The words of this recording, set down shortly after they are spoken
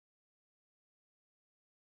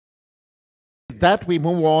that, we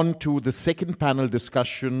move on to the second panel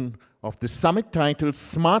discussion of the summit titled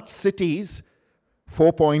Smart Cities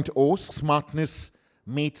 4.0 Smartness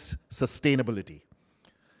Meets Sustainability.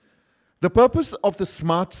 The purpose of the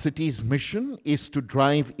Smart Cities mission is to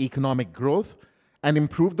drive economic growth and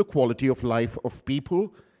improve the quality of life of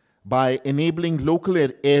people by enabling local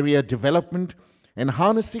area development and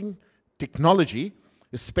harnessing technology,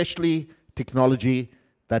 especially technology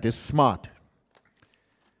that is smart.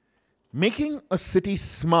 Making a city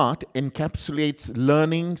smart encapsulates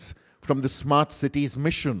learnings from the Smart Cities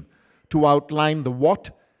mission to outline the what,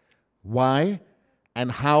 why,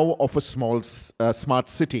 and how of a smart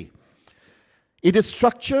city. It is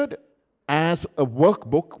structured as a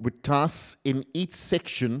workbook with tasks in each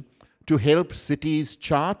section to help cities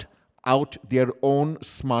chart out their own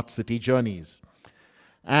smart city journeys.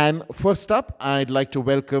 And first up, I'd like to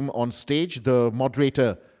welcome on stage the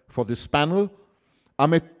moderator for this panel,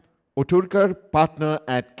 Amit, Oturkar, partner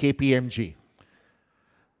at KPMG.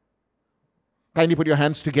 Kindly put your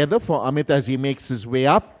hands together for Amit as he makes his way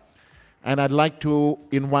up. And I'd like to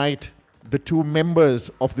invite the two members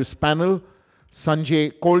of this panel,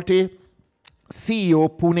 Sanjay Kolte, CEO,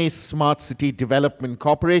 Pune Smart City Development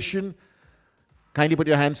Corporation. Kindly put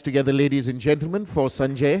your hands together, ladies and gentlemen, for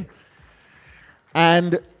Sanjay.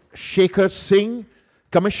 And Shekhar Singh,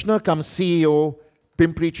 Commissioner cum CEO,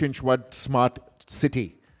 Pimpri Chinchwad Smart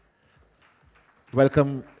City.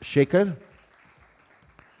 Welcome, Shekhar.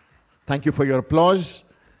 Thank you for your applause.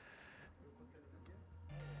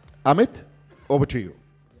 Amit, over to you.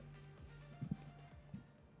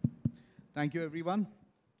 Thank you, everyone.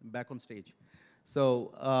 I'm back on stage.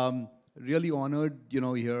 So, really honored,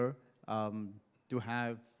 here to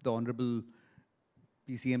have the Honorable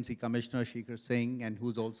PCMC Commissioner Shekhar Singh, and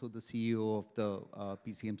who's also the CEO of the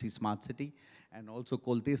PCMC Smart City, and also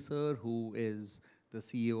Kolte sir, who is the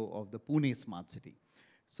CEO of the Pune Smart City.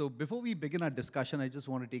 So before we begin our discussion, I just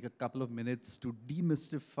want to take a couple of minutes to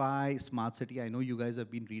demystify Smart City. I know you guys have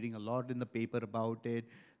been reading a lot in the paper about it.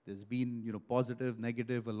 There's been, positive,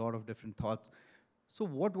 negative, a lot of different thoughts. So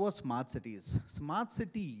what was Smart Cities? Smart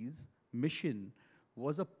Cities mission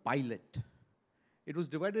was a pilot. It was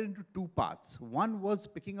divided into two parts. One was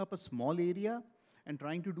picking up a small area and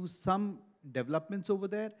trying to do some developments over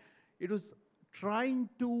there. It was trying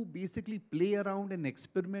to basically play around and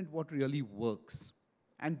experiment what really works,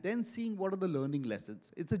 and then seeing what are the learning lessons.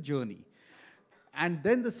 It's a journey. And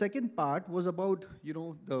then the second part was about,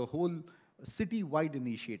 the whole city-wide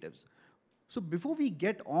initiatives. So before we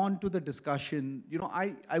get on to the discussion,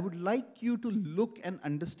 I would like you to look and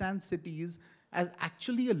understand cities as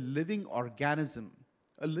actually a living organism.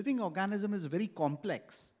 A living organism is very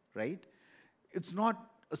complex, right? It's not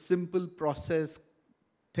a simple process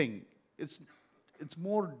thing. It's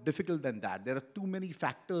more difficult than that. There are too many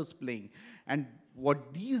factors playing. And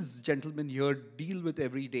what these gentlemen here deal with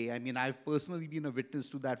every day, I mean, I've personally been a witness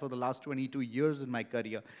to that for the last 22 years in my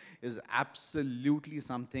career, is absolutely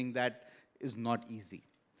something that is not easy.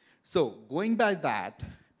 So going by that,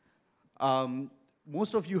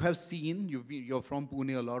 most of you have seen, you're from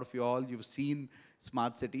Pune, a lot of you all, you've seen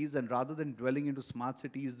smart cities, and rather than dwelling into smart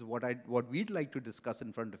cities, what we'd like to discuss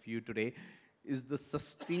in front of you today is the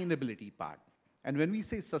sustainability part. And when we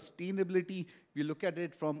say sustainability, we look at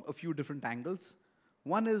it from a few different angles.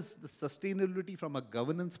 One is the sustainability from a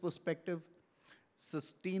governance perspective,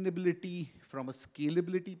 sustainability from a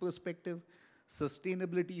scalability perspective,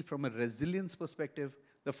 sustainability from a resilience perspective,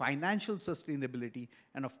 the financial sustainability,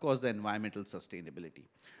 and of course the environmental sustainability.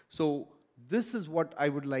 So this is what I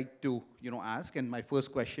would like to ask, and my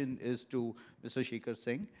first question is to Mr. Shekhar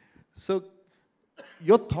Singh. So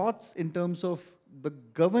your thoughts in terms of the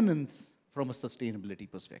governance from a sustainability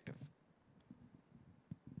perspective.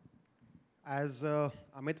 As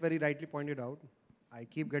Amit very rightly pointed out, I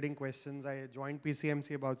keep getting questions. I joined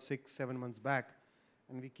PCMC about 6-7 months back,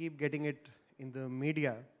 and we keep getting it in the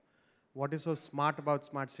media. What is so smart about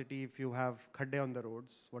smart city if you have khadde on the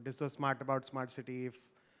roads? What is so smart about smart city if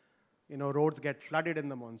roads get flooded in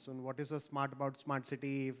the monsoon? What is so smart about smart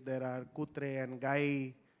city if there are kutre and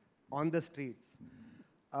gai on the streets?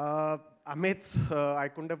 Amit, I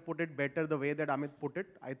couldn't have put it better the way that Amit put it.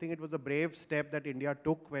 I think it was a brave step that India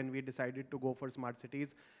took when we decided to go for smart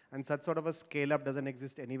cities, and such sort of a scale-up doesn't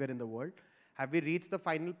exist anywhere in the world. Have we reached the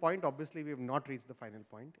final point? Obviously, we have not reached the final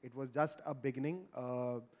point. It was just a beginning.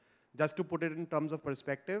 Just to put it in terms of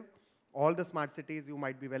perspective, all the smart cities, you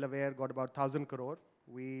might be well aware, got about 1,000 crore.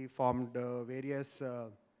 We formed various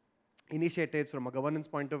initiatives from a governance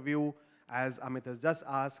point of view, as Amit has just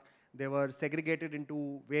asked. They were segregated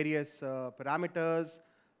into various parameters.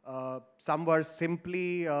 Some were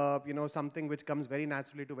simply, something which comes very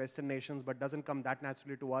naturally to Western nations but doesn't come that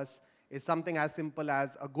naturally to us, is something as simple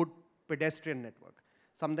as a good pedestrian network.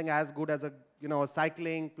 Something as good as a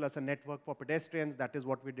cycling plus a network for pedestrians. That is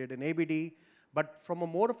what we did in ABD. But from a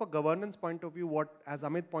more of a governance point of view, what, as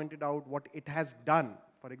Amit pointed out, what it has done,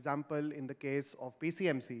 for example, in the case of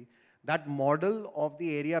PCMC, that model of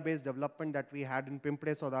the area-based development that we had in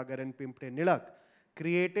Pimpri Saudagar and Pimpri Nilak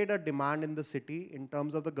created a demand in the city in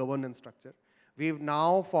terms of the governance structure. We've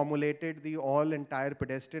now formulated the entire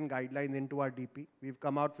pedestrian guidelines into our DP. We've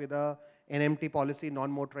come out with a NMT policy,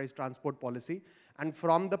 non-motorized transport policy. And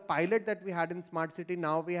from the pilot that we had in Smart City,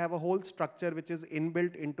 now we have a whole structure which is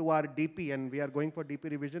inbuilt into our DP, and we are going for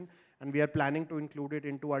DP revision, and we are planning to include it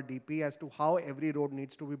into our DP as to how every road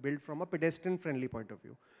needs to be built from a pedestrian-friendly point of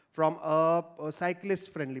view, from a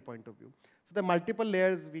cyclist-friendly point of view. So the multiple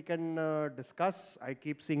layers we can discuss. I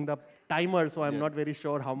keep seeing the timer, so I'm not very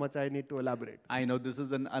sure how much I need to elaborate. I know this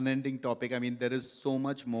is an unending topic. I mean, there is so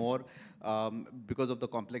much more because of the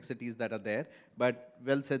complexities that are there. But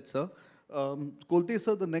well said, sir. Kolte,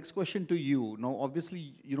 sir, the next question to you. Now,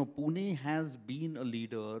 obviously, Pune has been a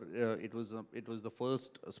leader. It was the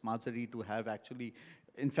first smart city to have actually,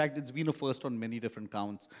 in fact, it's been a first on many different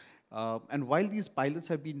counts. And while these pilots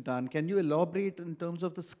have been done, can you elaborate in terms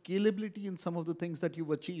of the scalability in some of the things that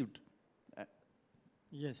you've achieved?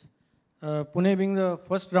 Yes. Pune being the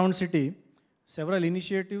first round city, several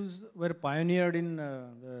initiatives were pioneered in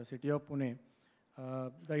the city of Pune.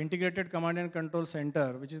 The Integrated Command and Control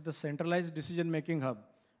Center, which is the centralized decision-making hub,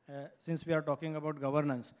 since we are talking about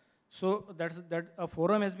governance. So that a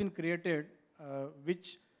forum has been created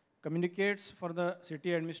which communicates for the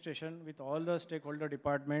city administration with all the stakeholder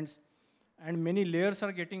departments, and many layers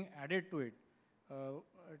are getting added to it.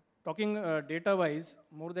 Talking data-wise,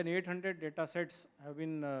 more than 800 data sets have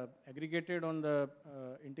been aggregated on the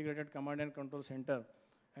Integrated Command and Control Center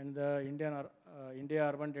and the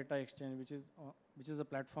India Urban Data Exchange, which is a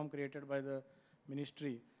platform created by the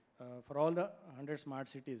ministry for all the 100 smart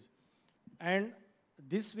cities. And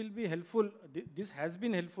this will be helpful, this has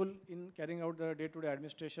been helpful in carrying out the day-to-day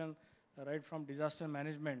administration, right from disaster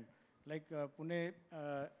management. Like Pune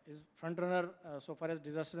is front runner so far as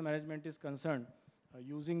disaster management is concerned,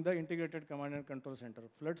 using the Integrated Command and Control Center.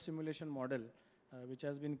 Flood simulation model, which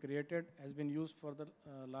has been created, has been used for the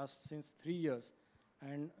since 3 years.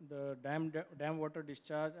 And the dam water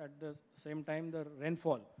discharge, at the same time the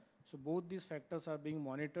rainfall. So both these factors are being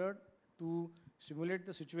monitored to simulate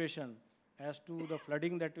the situation as to the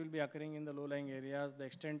flooding that will be occurring in the low-lying areas, the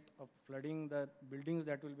extent of flooding, the buildings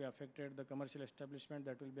that will be affected, the commercial establishment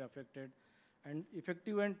that will be affected, and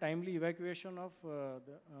effective and timely evacuation of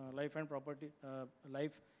the life and property,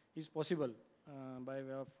 life is possible by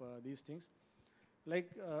way of these things.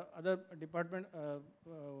 Like other department,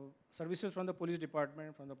 services from the police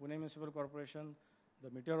department, from the Pune Municipal Corporation, the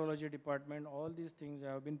meteorology department, all these things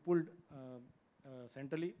have been pulled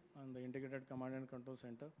centrally on the Integrated Command and Control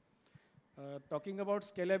Center. Talking about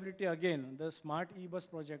scalability again, the Smart E-Bus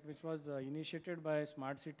project, which was initiated by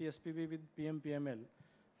Smart City SPV with PMPML.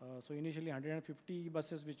 So initially 150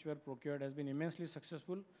 buses which were procured has been immensely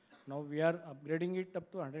successful. Now we are upgrading it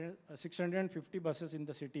up to 650 buses in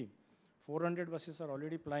the city. 400 buses are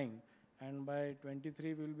already plying, and by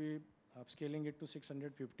 23 we will be upscaling it to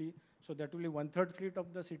 650. So that will be 1/3 fleet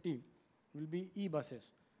of the city will be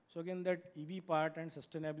e-buses. So again, that EV part and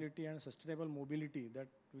sustainability and sustainable mobility that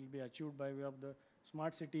will be achieved by way of the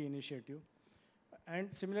Smart City initiative.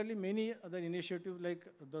 And similarly, many other initiatives like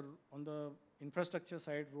on the infrastructure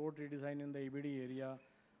side, road redesign in the EBD area,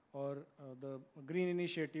 or the green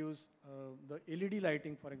initiatives, the LED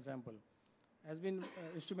lighting, for example, has been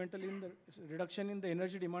instrumental in the reduction in the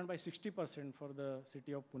energy demand by 60% for the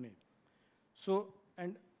city of Pune. So,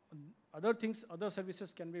 and other things, other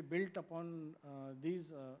services can be built upon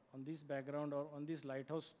on this background or on these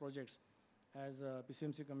lighthouse projects, as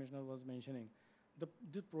PCMC Commissioner was mentioning.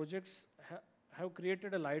 The projects have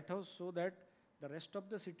created a lighthouse so that the rest of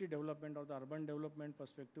the city development or the urban development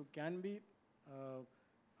perspective can be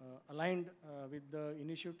aligned with the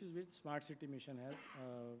initiatives which Smart City Mission has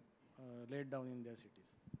laid down in their cities.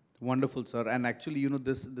 Wonderful, sir. And actually,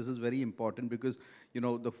 this is very important because,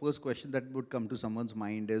 the first question that would come to someone's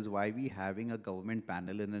mind is why we having a government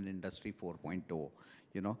panel in an industry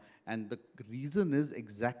 4.0, and the reason is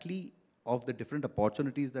exactly of the different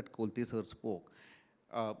opportunities that Kolte sir spoke.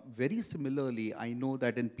 Very similarly, I know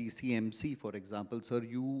that in PCMC, for example, sir,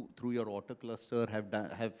 you through your auto cluster have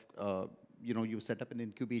you've set up an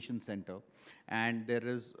incubation center, and there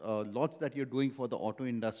is lots that you're doing for the auto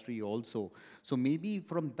industry also. So maybe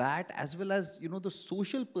from that, as well as, the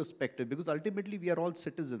social perspective, because ultimately we are all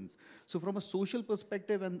citizens. So from a social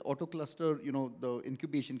perspective and auto cluster, the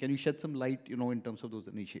incubation, can you shed some light, in terms of those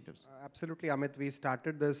initiatives? Absolutely, Amit. We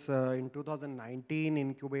started this in 2019,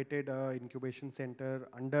 incubated incubation center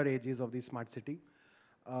under aegis of the Smart City.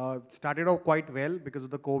 It started off quite well because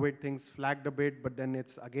of the COVID, things flagged a bit, but then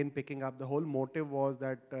it's again picking up. The whole motive was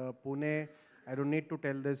that Pune, I don't need to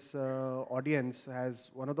tell this audience,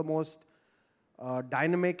 has one of the most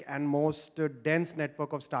dynamic and most dense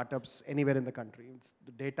network of startups anywhere in the country.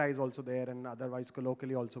 The data is also there, and otherwise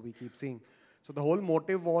colloquially also we keep seeing. So the whole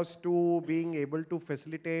motive was to being able to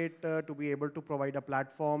facilitate, to be able to provide a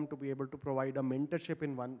platform, to be able to provide a mentorship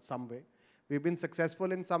in some way. We've been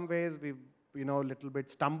successful in some ways. We've little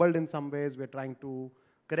bit stumbled in some ways. We're trying to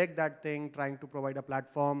correct that thing, trying to provide a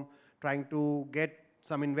platform, trying to get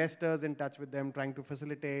some investors in touch with them, trying to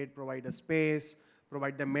facilitate, provide a space,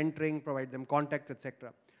 provide them mentoring, provide them contacts,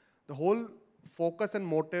 etc. The whole focus and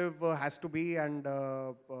motive has to be, and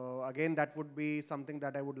again, that would be something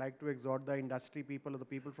that I would like to exhort the industry people or the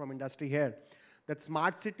people from industry here, that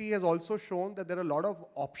Smart City has also shown that there are a lot of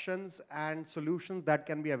options and solutions that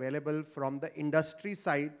can be available from the industry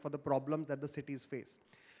side for the problems that the cities face.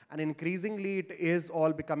 And increasingly, it is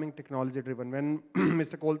all becoming technology driven. When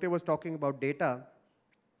Mr. Kolte was talking about data,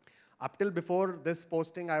 up till before this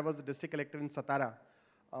posting, I was a district collector in Satara.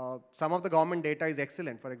 Some of the government data is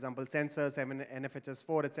excellent, for example, census, NFHS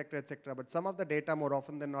 4, etc., etc. But some of the data, more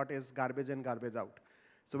often than not, is garbage in, garbage out.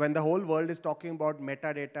 So when the whole world is talking about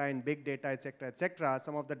metadata and big data, etc.,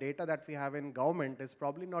 some of the data that we have in government is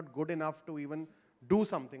probably not good enough to even do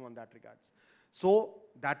something on that regards. So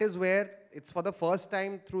that is where it's for the first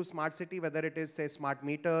time through Smart City, whether it is, say, smart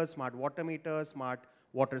meters, smart water meters, smart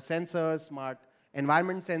water sensors, smart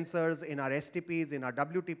environment sensors in our STPs, in our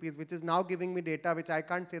WTPs, which is now giving me data which I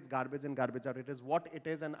can't say it's garbage in, garbage out. It is what it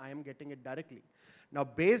is, and I am getting it directly. Now,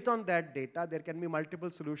 based on that data, there can be multiple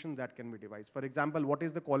solutions that can be devised. For example, what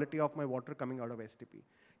is the quality of my water coming out of STP?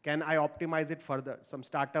 Can I optimize it further? Some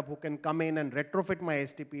startup who can come in and retrofit my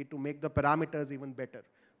STP to make the parameters even better,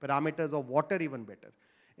 parameters of water even better.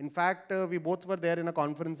 In fact, we both were there in a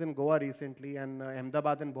conference in Goa recently, and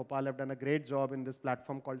Ahmedabad and Bhopal have done a great job in this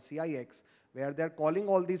platform called CIX, where they're calling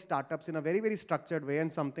all these startups in a very, very structured way,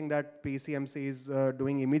 and something that PCMC is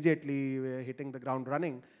doing immediately, hitting the ground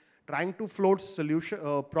running, trying to float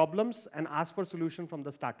problems and ask for solution from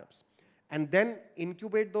the startups. And then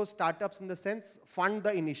incubate those startups, in the sense, fund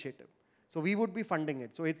the initiative. So we would be funding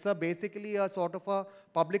it. So it's basically a sort of a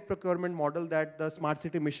public procurement model that the Smart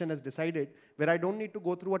City mission has decided, where I don't need to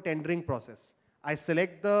go through a tendering process. I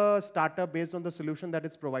select the startup based on the solution that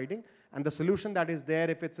it's providing, and the solution that is there,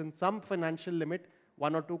 if it's in some financial limit,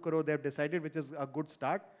 1 or 2 crore they've decided, which is a good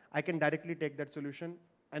start, I can directly take that solution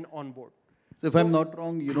and onboard. So if I'm not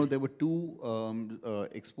wrong, there were 2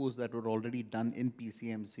 expos that were already done in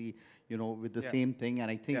PCMC, with the same thing.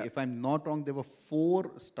 And I think, if I'm not wrong, there were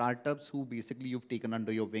 4 startups who basically you've taken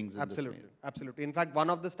under your wings. Absolutely, absolutely. In fact, one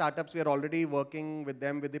of the startups, we are already working with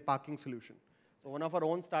them with the parking solution. So one of our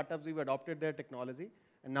own startups, we've adopted their technology,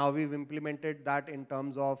 and now we've implemented that in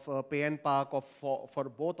terms of pay and park for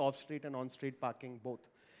both off-street and on-street parking, both.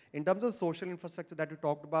 In terms of social infrastructure that you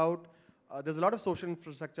talked about, there's a lot of social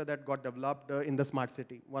infrastructure that got developed in the Smart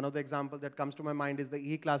City. One of the examples that comes to my mind is the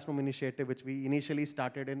e-classroom initiative, which we initially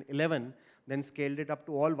started in 11, then scaled it up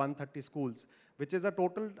to all 130 schools, which is a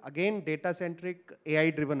total, again, data-centric,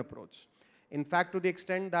 AI-driven approach. In fact, to the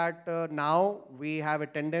extent that now we have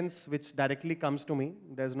attendance which directly comes to me.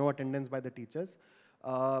 There's no attendance by the teachers.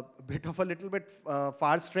 A little bit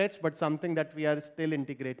far stretch, but something that we are still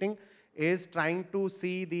integrating is trying to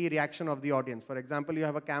see the reaction of the audience. For example, you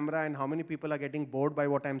have a camera, and how many people are getting bored by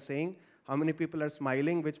what I'm saying, how many people are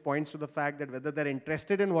smiling, which points to the fact that whether they're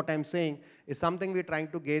interested in what I'm saying is something we're trying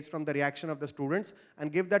to gauge from the reaction of the students,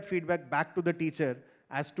 and give that feedback back to the teacher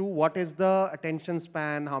as to what is the attention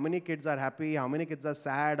span, how many kids are happy, how many kids are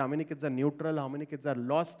sad, how many kids are neutral, how many kids are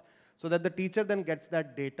lost, so that the teacher then gets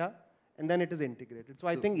that data, and then it is integrated. So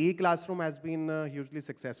I think e-classroom has been hugely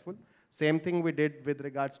successful. Same thing we did with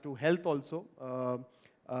regards to health also,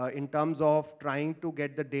 in terms of trying to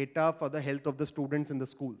get the data for the health of the students in the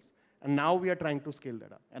schools. And now we are trying to scale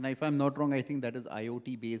that up. And if I'm not wrong, I think that is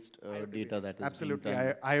IoT-based data that is absolutely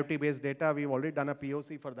IoT-based data. We've already done a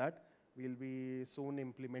POC for that. We'll be soon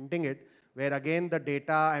implementing it, where again the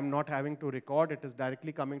data I'm not having to record, it is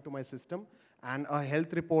directly coming to my system, and a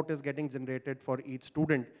health report is getting generated for each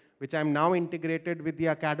student, which I'm now integrated with the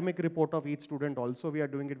academic report of each student also. We are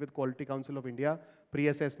doing it with Quality Council of India,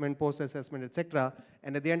 pre-assessment, post-assessment, etc.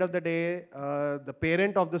 And at the end of the day, the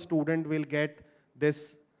parent of the student will get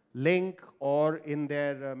this link or in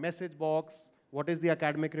their message box, what is the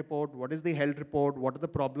academic report, what is the health report, what are the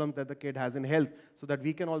problems that the kid has in health, so that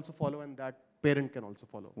we can also follow and that parent can also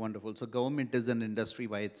follow. Wonderful. So government is an industry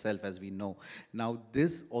by itself, as we know. Now,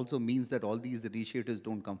 this also means that all these initiatives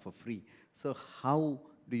don't come for free. So how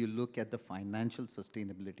do you look at the financial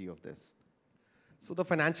sustainability of this? So the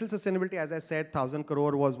financial sustainability, as I said, 1,000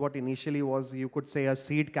 crore was what initially was, you could say, a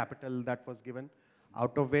seed capital that was given,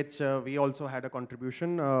 out of which we also had a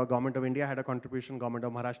contribution. Government of India had a contribution, Government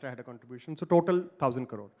of Maharashtra had a contribution. So total 1,000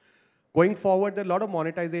 crore. Going forward, there are a lot of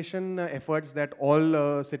monetization efforts that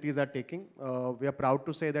all cities are taking. We are proud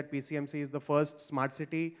to say that PCMC is the first smart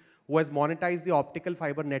city who has monetized the optical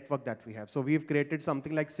fiber network that we have. So we've created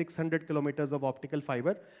something like 600 kilometers of optical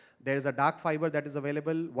fiber. There is a dark fiber that is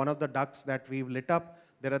available, one of the ducts that we've lit up.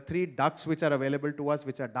 There are 3 ducts which are available to us,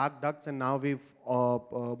 which are dark ducts, and now we've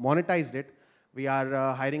monetized it. We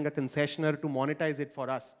are hiring a concessionaire to monetize it for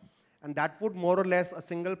us. And that would more or less, a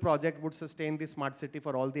single project would sustain the smart city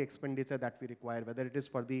for all the expenditure that we require, whether it is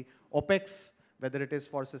for the OPEX, whether it is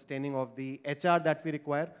for sustaining of the HR that we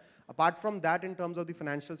require. Apart from that, in terms of the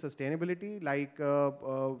financial sustainability, like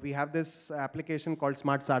we have this application called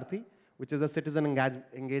Smart Sarthi, which is a citizen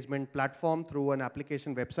engagement platform through an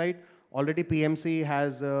application website. Already PMC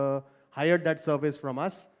has hired that service from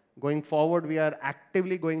us. Going forward, we are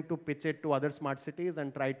actively going to pitch it to other smart cities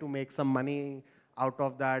and try to make some money out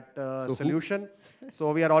of that solution.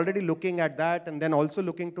 So we are already looking at that, and then also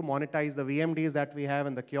looking to monetize the VMDs that we have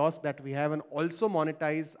and the kiosks that we have, and also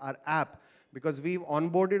monetize our app, because we've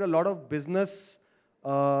onboarded a lot of business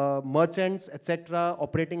merchants, etc.,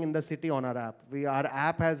 operating in the city on our app. Our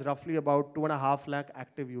app has roughly about 2.5 lakh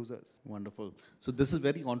active users. Wonderful. So this is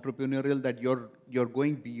very entrepreneurial, that you're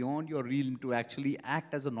going beyond your realm to actually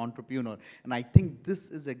act as an entrepreneur. And I think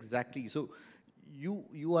this is exactly, so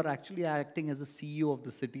you are actually acting as a CEO of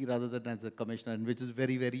the city rather than as a commissioner, and which is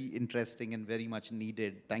very, very interesting and very much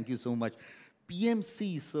needed. Thank you so much.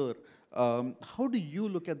 PMC, sir, how do you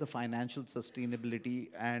look at the financial sustainability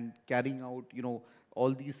and carrying out,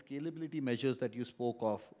 all these scalability measures that you spoke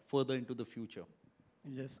of further into the future?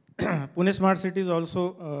 Yes, Pune Smart City is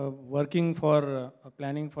also working for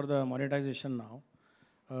planning for the monetization now.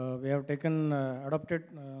 We have adopted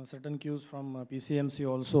certain cues from PCMC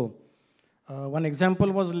also. One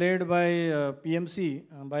example was laid by PMC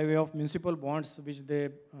by way of municipal bonds which they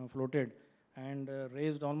floated, and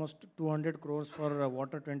raised almost 200 crores for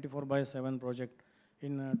water 24/7 project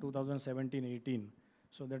in 2017-18.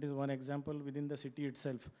 So that is one example within the city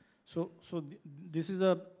itself. So this is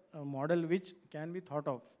a model which can be thought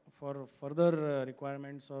of for further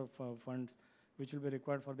requirements of funds which will be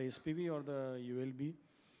required for the SPV or the ULB.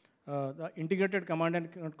 The integrated command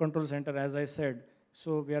and control center, as I said,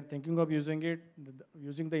 so we are thinking of using it,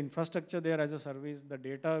 using the infrastructure there as a service, the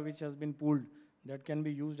data which has been pooled, that can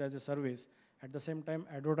be used as a service. At the same time,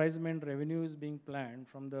 advertisement revenue is being planned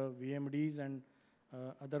from the VMDs and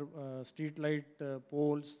other street light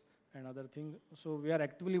poles and other things. So we are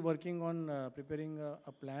actively working on preparing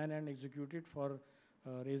a plan and execute it for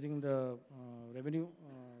raising the revenue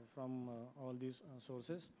from all these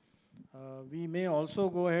sources. We may also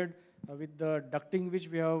go ahead with the ducting which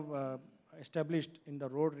we have established in the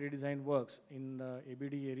road redesign works in the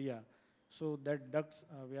ABD area. So that ducts,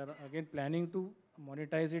 we are again planning to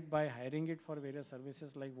monetize it by hiring it for various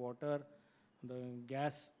services like water, the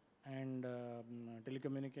gas, and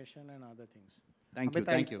telecommunication and other things. Thank you. Amit,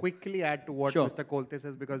 Thank I'll you. quickly add to what Sure. Mr. Kolte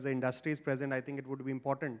says, because the industry is present, I think it would be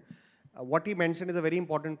important. What he mentioned is a very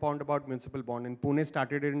important point about municipal bond. And Pune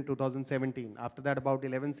started it in 2017. After that, about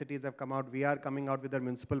 11 cities have come out. We are coming out with a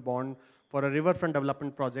municipal bond for a riverfront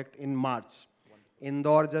development project in March.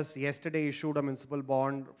 Indore just yesterday issued a municipal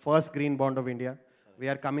bond, first green bond of India. We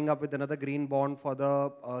are coming up with another green bond for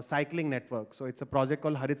the cycling network. So it's a project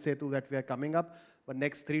called Harit Setu that we are coming up. But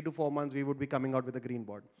next 3 to 4 months, we would be coming out with a green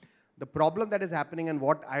bond. The problem that is happening, and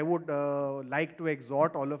what I would like to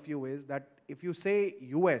exhort all of you, is that if you say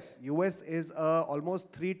US is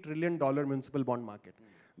almost $3 trillion municipal bond market.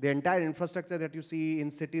 The entire infrastructure that you see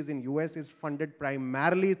in cities in US is funded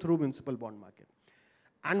primarily through municipal bond market.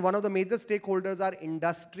 And one of the major stakeholders are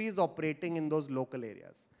industries operating in those local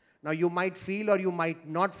areas. Now you might feel or you might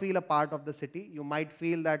not feel a part of the city. You might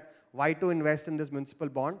feel that why to invest in this municipal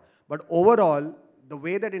bond? But overall, the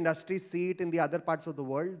way that industries see it in the other parts of the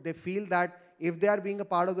world, they feel that if they are being a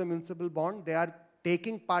part of the municipal bond, they are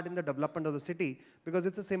taking part in the development of the city because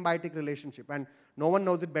it's a symbiotic relationship. And no one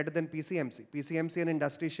knows it better than PCMC. PCMC and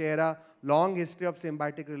industry share a long history of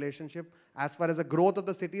symbiotic relationship as far as the growth of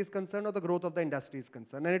the city is concerned or the growth of the industry is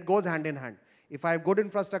concerned. And it goes hand in hand. If I have good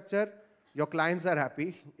infrastructure, your clients are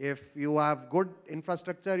happy. If you have good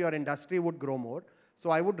infrastructure, your industry would grow more. So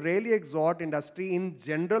I would really exhort industry in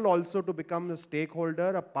general also to become a stakeholder,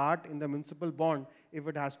 a part in the municipal bond if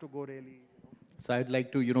it has to go really. So I'd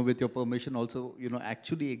like to, with your permission also,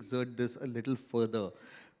 actually exert this a little further.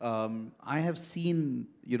 I have seen,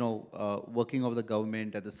 working of the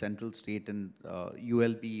government at the central, state and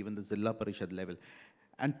ULB, even the Zilla Parishad level.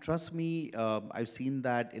 And trust me, I've seen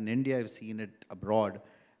that in India, I've seen it abroad.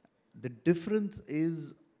 The difference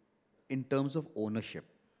is in terms of ownership.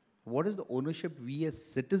 What is the ownership we as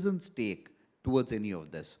citizens take towards any of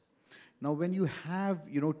this? Now, when you have,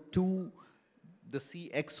 the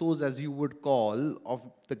CXOs, as you would call, of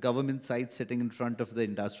the government side sitting in front of the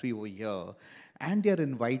industry over here, and they're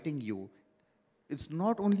inviting you, it's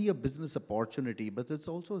not only a business opportunity, but it's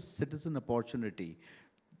also a citizen opportunity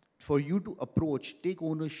for you to approach, take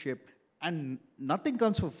ownership, and nothing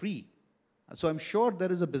comes for free. So I'm sure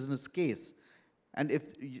there is a business case. And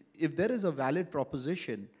if there is a valid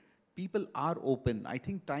proposition, people are open. I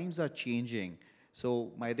think times are changing.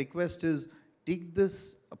 So my request is, take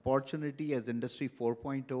this opportunity as Industry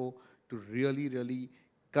 4.0 to really, really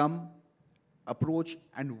come, approach,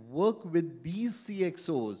 and work with these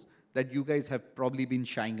CXOs that you guys have probably been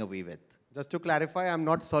shying away with. Just to clarify, I'm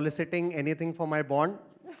not soliciting anything for my bond.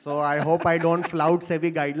 So I hope I don't flout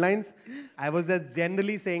SEBI guidelines. I was just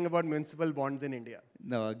generally saying about municipal bonds in India.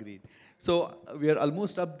 No, agreed. So we are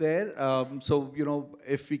almost up there.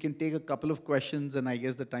 If we can take a couple of questions, and I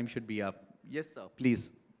guess the time should be up. Yes, sir,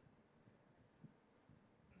 please.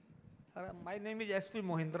 My name is S.P.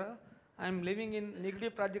 Mohindra. I'm living in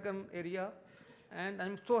Nigdi Prajakam area, and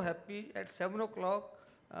I'm so happy at 7 o'clock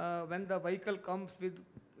when the vehicle comes with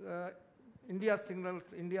India signals,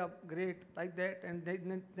 India great, like that, and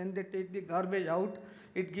then they take the garbage out.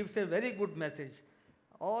 It gives a very good message.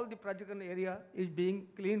 All the Prajakam area is being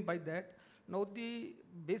cleaned by that. Now the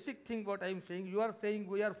basic thing what I'm saying, you are saying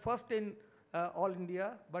we are first in all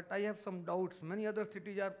India, but I have some doubts. Many other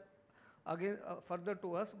cities are again further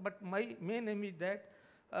to us, but my main aim is that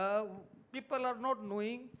people are not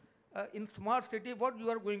knowing in smart city what you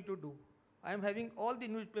are going to do. I am having all the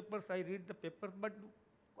newspapers, I read the papers, but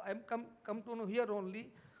I am come to know here only.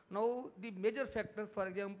 Now the major factors, for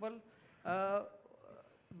example,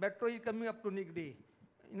 metro is coming up to Nigdi.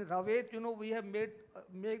 In Ravet, we have made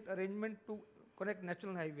arrangement to connect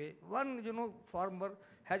national highway. One, farmer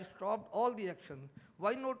has stopped all the action.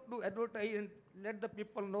 Why not to advertise and let the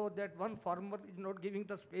people know that one farmer is not giving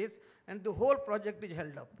the space and the whole project is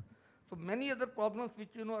held up? So many other problems which,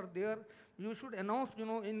 are there, you should announce,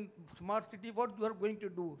 in smart city what you are going to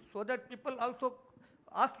do so that people also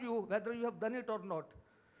ask you whether you have done it or not.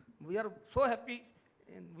 We are so happy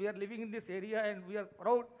and we are living in this area and we are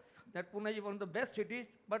proud that Pune is one of the best cities,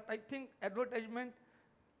 but I think advertisement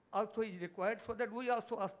also is required so that we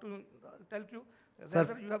also ask to tell you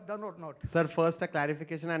whether you have done or not. Sir, first a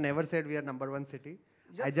clarification, I never said we are #1 city.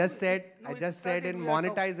 I just said in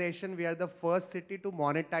monetization, we are the first city to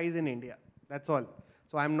monetize in India. That's all.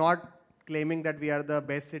 So I'm not claiming that we are the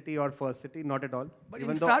best city or first city, not at all. But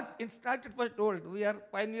in start it was told, we are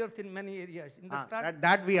pioneers in many areas. In the start,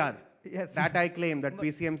 that we are. Yes. That I claim, that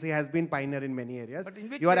PCMC has been pioneer in many areas. But in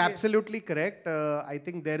which you are area? absolutely correct. I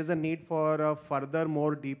think there is a need for further,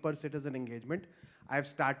 more deeper citizen engagement. I've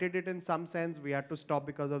started it in some sense. We had to stop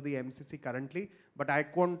because of the MCC currently, but I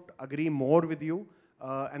couldn't agree more with you.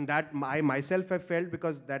 And that I myself have felt,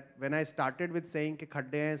 because that when I started with saying कि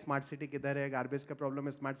खड्डे हैं, smart city किधर है, garbage का problem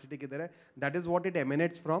है, smart city किधर है, that is what it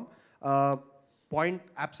emanates from. Point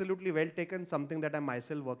absolutely well taken, something that I'm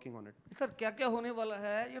myself working on it. Sir, क्या-क्या होने वाला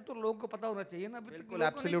है, ये तो लोगों को पता होना चाहिए ना. बिल्कुल,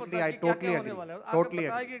 absolutely, I totally agree. Totally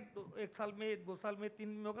agree. एक साल में, 2 साल में, 3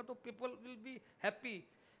 में होगा तो people will be happy.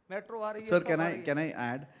 Metro आ रही है. Sir, can I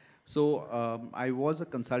add? So I was a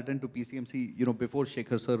consultant to PCMC, before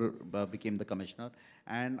Shekhar sir became the commissioner,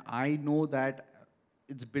 and I know that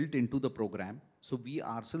it's built into the program. So we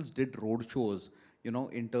ourselves did road shows,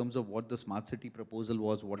 in terms of what the smart city proposal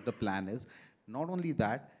was, what the plan is. Not only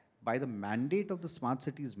that, by the mandate of the smart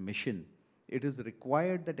cities mission, it is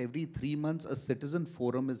required that every 3 months a citizen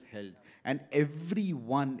forum is held and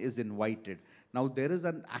everyone is invited. Now there is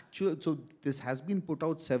an actual, so this has been put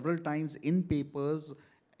out several times in papers,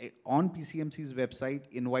 on PCMC's website,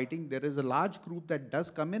 inviting. There is a large group that does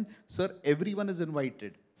come in. Sir, everyone is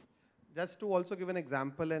invited. Just to also give an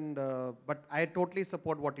example, and but I totally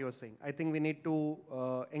support what you're saying. I think we need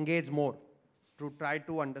to engage more to try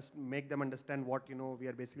to make them understand what we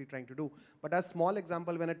are basically trying to do. But as small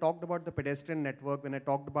example, when I talked about the pedestrian network, when I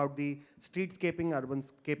talked about the streetscaping,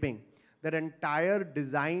 urbanscaping, that entire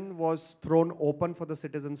design was thrown open for the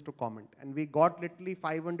citizens to comment. And we got literally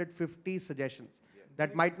 550 suggestions.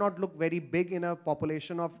 That might not look very big in a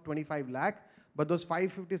population of 25 lakh, but those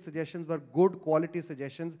 550 suggestions were good quality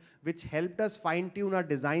suggestions which helped us fine-tune our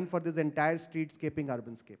design for this entire streetscaping,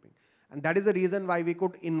 urbanscaping. And that is the reason why we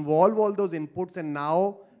could involve all those inputs and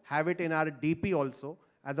now have it in our DP also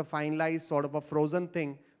as a finalized sort of a frozen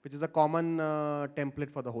thing, which is a common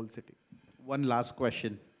template for the whole city. One last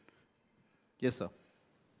question. Yes, sir.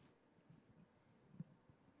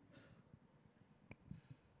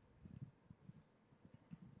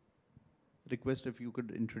 Request if you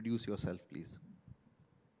could introduce yourself, please.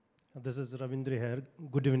 This is Ravindra here.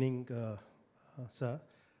 Good evening, sir.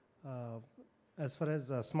 As far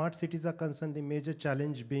as smart cities are concerned, the major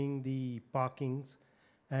challenge being the parkings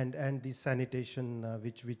and the sanitation,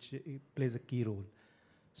 which plays a key role.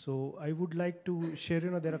 So I would like to share,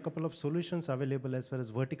 there are a couple of solutions available as far as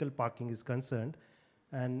vertical parking is concerned.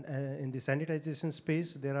 And in the sanitization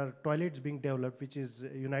space, there are toilets being developed, which is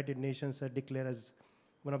United Nations have declared as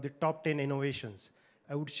one of the top 10 innovations.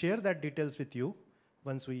 I would share that details with you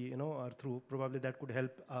once we are through. Probably that could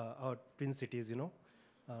help our twin cities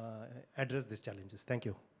address these challenges. Thank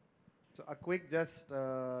you. So a quick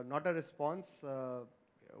not a response,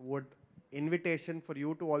 would invitation for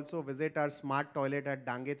you to also visit our smart toilet at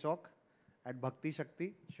Dange Chowk at Bhakti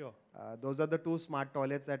Shakti. Sure. Those are the 2 smart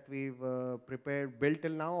toilets that we've built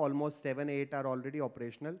till now. Almost 7, 8 are already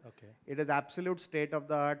operational. Okay. It is absolute state of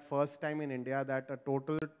the art, first time in India that a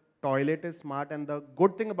total toilet is smart. And the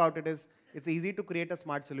good thing about it is it's easy to create a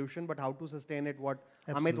smart solution, but how to sustain it, what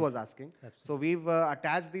Amit was asking. Absolutely. So we've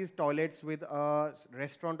attached these toilets with a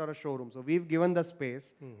restaurant or a showroom. So we've given the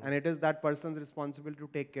space and it is that person's responsibility to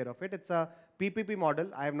take care of it. It's a PPP model.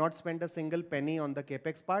 I have not spent a single penny on the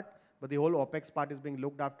CapEx part, but the whole OpEx part is being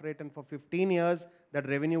looked after it. And for 15 years, that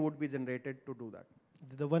revenue would be generated to do that.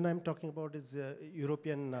 The one I'm talking about is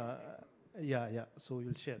European, yeah. So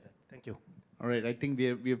you'll share that. Thank you. All right, I think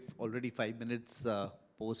we have already 5 minutes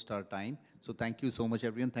post our time. So thank you so much,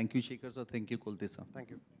 everyone. Thank you, Shekhar sir. Thank you, Kolte sir.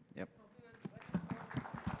 Thank you.